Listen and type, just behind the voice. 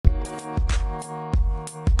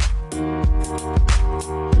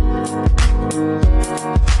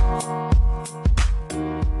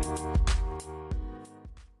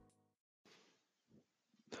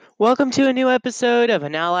Welcome to a new episode of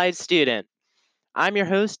An Allied Student. I'm your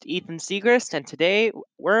host, Ethan Segrist, and today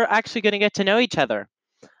we're actually going to get to know each other.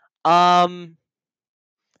 Um,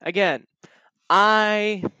 again,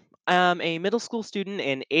 I am a middle school student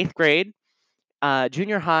in 8th grade,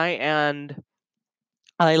 junior high, and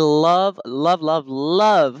I love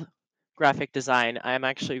graphic design. I'm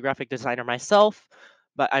actually a graphic designer myself,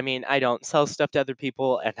 but I don't sell stuff to other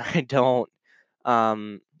people, and I don't.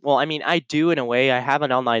 I do in a way. I have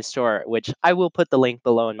an online store, which I will put the link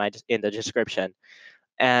below in the description.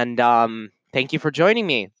 And thank you for joining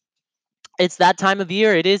me. It's that time of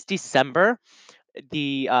year. It is December.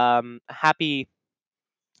 The happy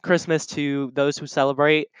Christmas to those who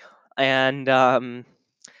celebrate, and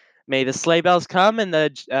may the sleigh bells come and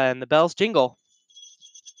the bells jingle.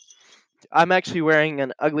 I'm actually wearing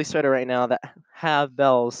an ugly sweater right now that have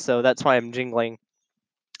bells, so that's why I'm jingling.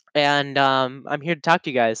 And I'm here to talk to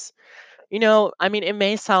you guys. It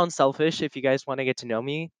may sound selfish if you guys want to get to know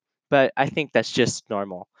me, but I think that's just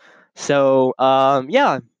normal. So,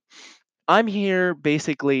 yeah, I'm here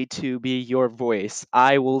basically to be your voice.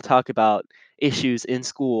 I will talk about issues in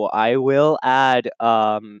school. I will add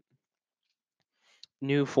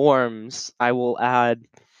new forms. I will add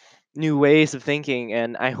new ways of thinking,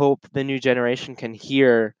 and I hope the new generation can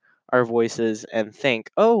hear our voices and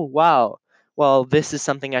think, "Oh, wow. Well, this is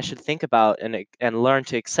something I should think about and learn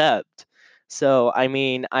to accept." So,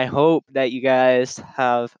 I hope that you guys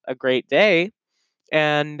have a great day.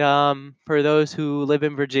 And for those who live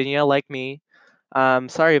in Virginia, like me,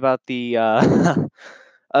 sorry about the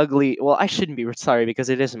ugly. Well, I shouldn't be sorry because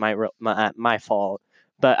it is my fault.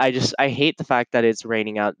 But I hate the fact that it's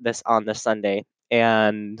raining out this on this Sunday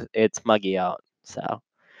and it's muggy out. So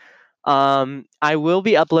I will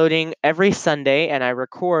be uploading every Sunday, and I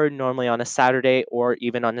record normally on a Saturday or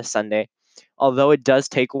even on a Sunday. Although it does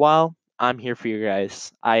take a while, I'm here for you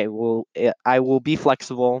guys. I will be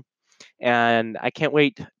flexible, and I can't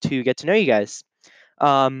wait to get to know you guys.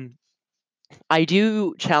 Um, I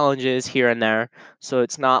do challenges here and there, so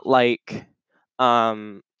it's not like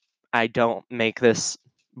um, I don't make this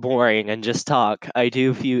boring and just talk. I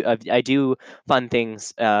do fun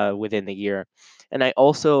things within the year, and I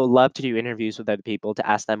also love to do interviews with other people to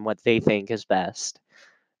ask them what they think is best.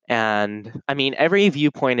 And every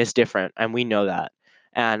viewpoint is different, and we know that.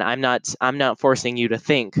 And I'm not forcing you to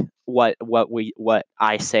think what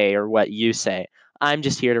I say or what you say. I'm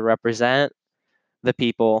just here to represent the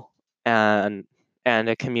people and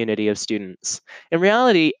a community of students. In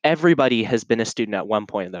reality, everybody has been a student at one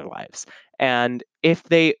point in their lives. And if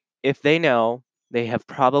they know, they have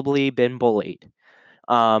probably been bullied.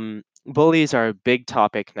 Bullies are a big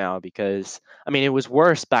topic now because it was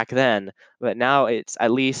worse back then, but now it's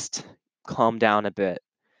at least calmed down a bit.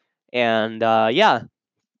 And yeah,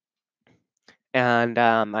 and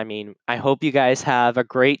I hope you guys have a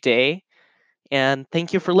great day, and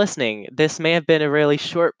thank you for listening. This may have been a really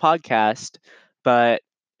short podcast, but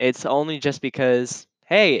it's only just because,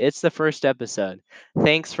 hey, it's the first episode.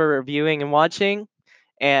 Thanks for reviewing and watching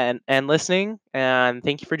and listening, and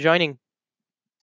thank you for joining.